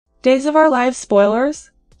Days of Our Lives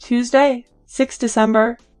spoilers. Tuesday, 6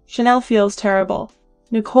 December. Chanel feels terrible.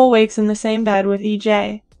 Nicole wakes in the same bed with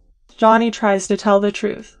EJ. Johnny tries to tell the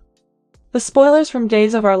truth. The spoilers from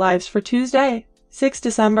Days of Our Lives for Tuesday, 6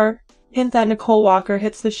 December, hint that Nicole Walker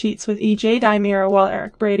hits the sheets with EJ Dimira while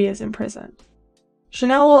Eric Brady is imprisoned.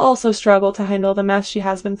 Chanel will also struggle to handle the mess she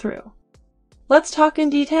has been through. Let's talk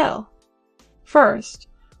in detail. First,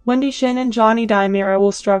 Wendy Shin and Johnny Dimira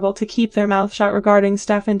will struggle to keep their mouth shut regarding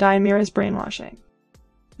Stefan Dimira's brainwashing.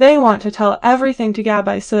 They want to tell everything to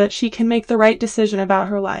Gabi so that she can make the right decision about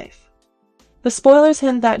her life. The spoilers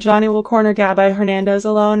hint that Johnny will corner Gabi Hernandez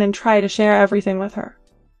alone and try to share everything with her.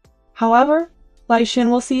 However, Shin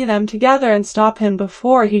will see them together and stop him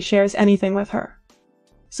before he shares anything with her.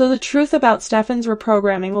 So the truth about Stefan's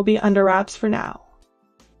reprogramming will be under wraps for now.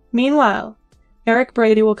 Meanwhile, Eric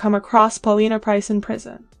Brady will come across Paulina Price in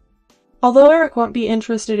prison. Although Eric won't be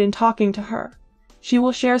interested in talking to her, she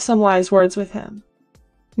will share some wise words with him.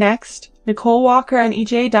 Next, Nicole Walker and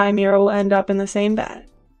EJ Dimira will end up in the same bed.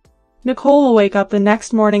 Nicole will wake up the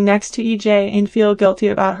next morning next to EJ and feel guilty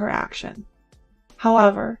about her action.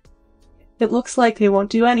 However, it looks like they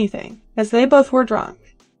won't do anything, as they both were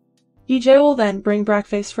drunk. EJ will then bring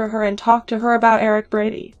breakfast for her and talk to her about Eric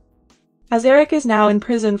Brady. As Eric is now in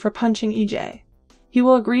prison for punching EJ, he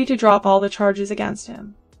will agree to drop all the charges against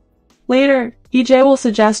him. Later, EJ will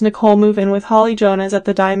suggest Nicole move in with Holly Jonas at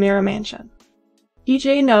the Dimira mansion.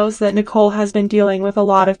 EJ knows that Nicole has been dealing with a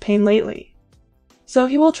lot of pain lately, so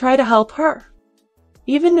he will try to help her.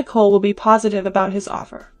 Even Nicole will be positive about his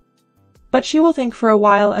offer, but she will think for a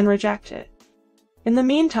while and reject it. In the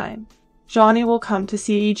meantime, Johnny will come to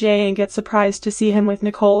see EJ and get surprised to see him with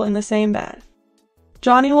Nicole in the same bed.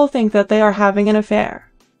 Johnny will think that they are having an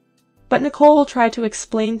affair, but Nicole will try to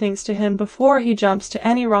explain things to him before he jumps to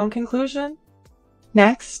any wrong conclusion.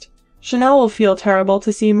 Next, Chanel will feel terrible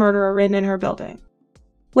to see murderer written in her building.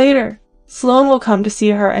 Later, Sloane will come to see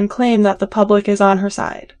her and claim that the public is on her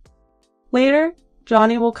side. Later,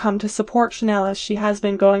 Johnny will come to support Chanel as she has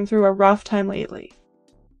been going through a rough time lately.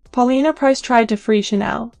 Paulina Price tried to free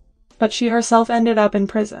Chanel, but she herself ended up in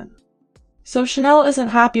prison. So Chanel isn't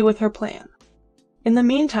happy with her plan. In the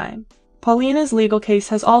meantime, Paulina's legal case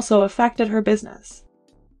has also affected her business.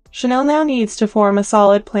 Chanel now needs to form a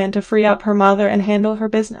solid plan to free up her mother and handle her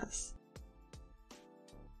business.